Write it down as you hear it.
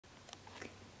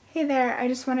Hey there, I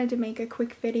just wanted to make a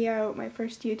quick video, my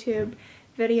first YouTube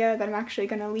video that I'm actually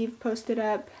going to leave posted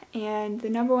up, and the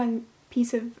number one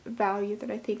piece of value that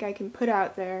I think I can put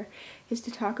out there is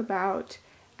to talk about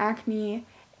acne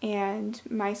and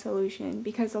my solution,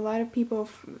 because a lot of people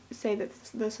say that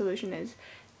the solution is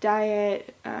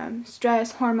diet,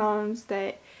 stress, hormones,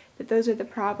 that those are the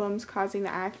problems causing the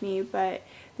acne, but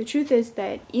the truth is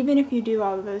that even if you do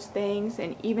all of those things,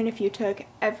 and even if you took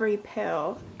every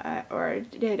pill or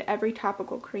did every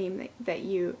topical cream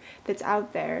that's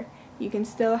out there, you can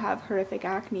still have horrific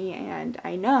acne. And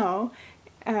I know,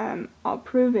 I'll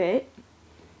prove it,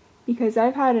 because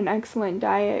I've had an excellent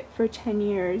diet for 10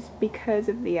 years because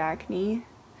of the acne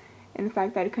and the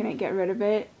fact that I couldn't get rid of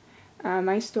it.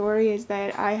 My story is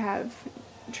that I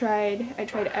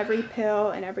tried every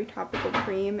pill and every topical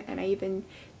cream, and I even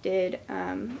did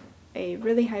a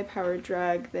really high-powered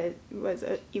drug that was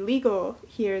illegal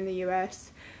here in the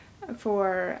US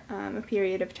for a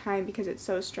period of time because it's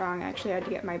so strong. I actually had to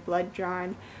get my blood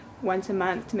drawn once a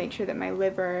month to make sure that my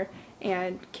liver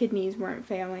and kidneys weren't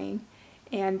failing.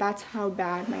 And that's how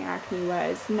bad my acne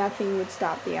was. Nothing would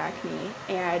stop the acne.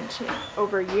 And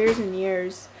over years and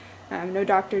years, no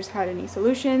doctors had any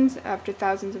solutions. After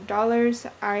thousands of dollars,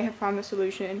 I have found the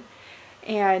solution,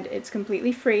 and it's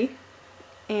completely free.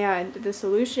 And the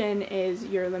solution is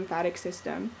your lymphatic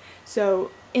system.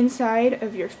 So inside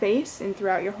of your face and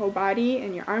throughout your whole body,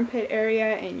 and your armpit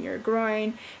area and your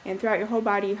groin and throughout your whole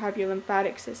body, you have your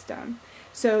lymphatic system.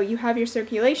 So you have your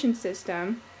circulation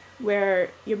system, where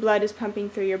your blood is pumping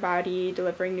through your body,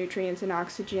 delivering nutrients and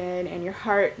oxygen, and your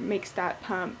heart makes that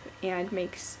pump and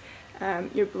makes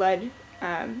your blood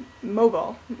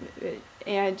mobile.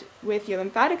 And with your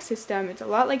lymphatic system, it's a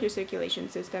lot like your circulation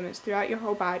system. It's throughout your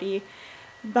whole body.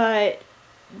 But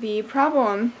the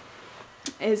problem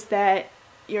is that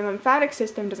your lymphatic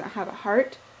system doesn't have a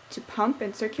heart to pump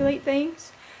and circulate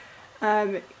things.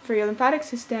 For your lymphatic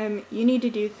system, you need to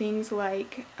do things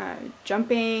like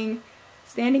jumping,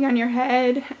 standing on your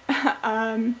head,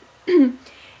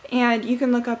 and you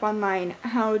can look up online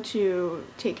how to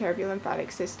take care of your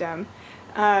lymphatic system.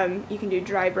 You can do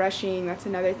dry brushing, that's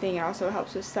another thing. It also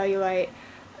helps with cellulite.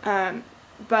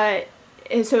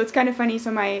 So it's kind of funny. So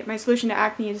my solution to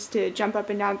acne is to jump up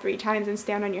and down 3 times and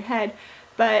stand on your head.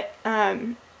 But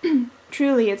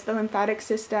truly, it's the lymphatic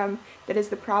system that is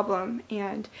the problem.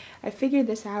 And I figured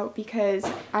this out because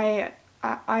I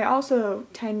also,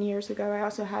 10 years ago, I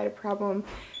also had a problem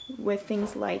with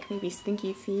things like maybe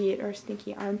stinky feet or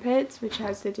stinky armpits, which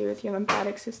has to do with your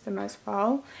lymphatic system as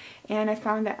well. And I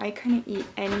found that I couldn't eat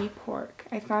any pork.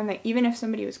 I found that even if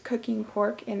somebody was cooking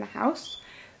pork in the house,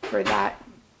 for that,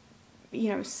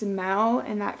 smell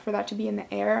and for that to be in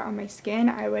the air on my skin,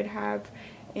 I would have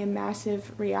a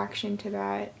massive reaction to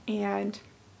that. And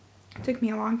it took me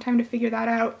a long time to figure that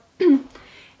out.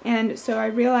 And so I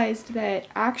realized that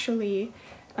actually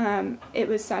it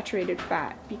was saturated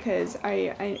fat, because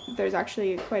there's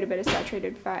actually quite a bit of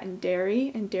saturated fat in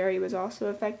dairy, and dairy was also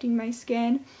affecting my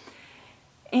skin.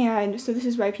 And so this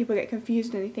is why people get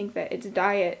confused and they think that it's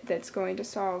diet that's going to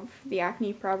solve the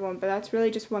acne problem, but that's really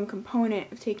just one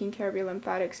component of taking care of your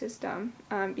lymphatic system,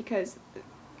 because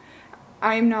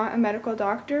I'm not a medical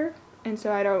doctor, and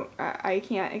so I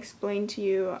can't explain to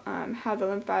you how the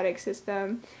lymphatic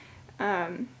system,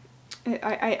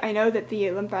 I know that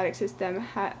the lymphatic system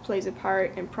plays a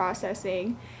part in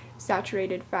processing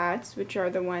saturated fats, which are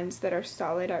the ones that are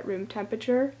solid at room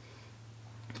temperature.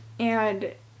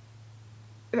 And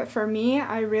for me,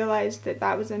 I realized that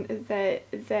that was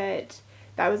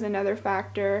another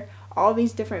factor. All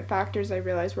these different factors I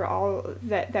realized were all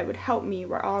that would help me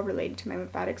were all related to my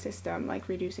lymphatic system, like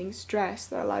reducing stress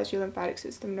that allows your lymphatic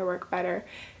system to work better,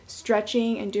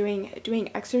 stretching and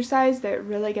doing exercise that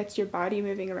really gets your body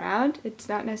moving around. It's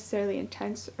not necessarily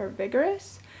intense or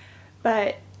vigorous,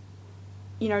 but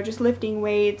just lifting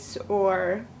weights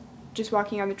or just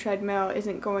walking on the treadmill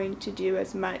isn't going to do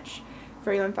as much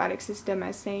for your lymphatic system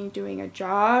as saying doing a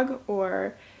jog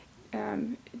or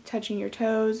touching your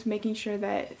toes, making sure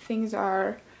that things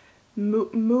are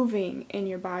moving in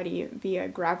your body via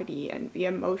gravity and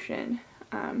via motion.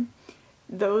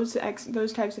 Those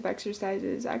types of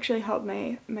exercises actually help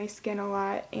my skin a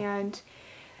lot. And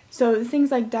so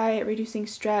things like diet, reducing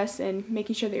stress, and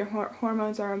making sure that your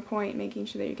hormones are on point, making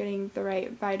sure that you're getting the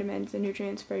right vitamins and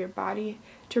nutrients for your body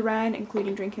to run,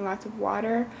 including drinking lots of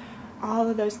water, all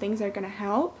of those things are going to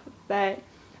help. But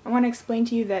I want to explain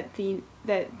to you that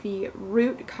the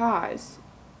root cause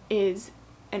is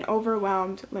an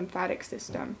overwhelmed lymphatic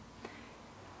system.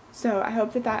 So I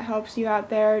hope that helps you out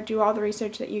there. Do all the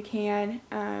research that you can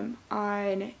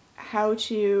on how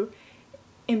to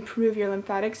improve your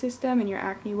lymphatic system and your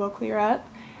acne will clear up.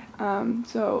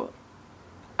 So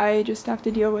I just have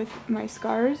to deal with my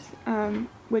scars,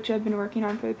 which I've been working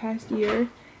on for the past year,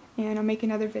 and I'll make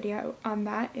another video on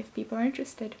that if people are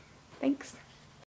interested. Thanks.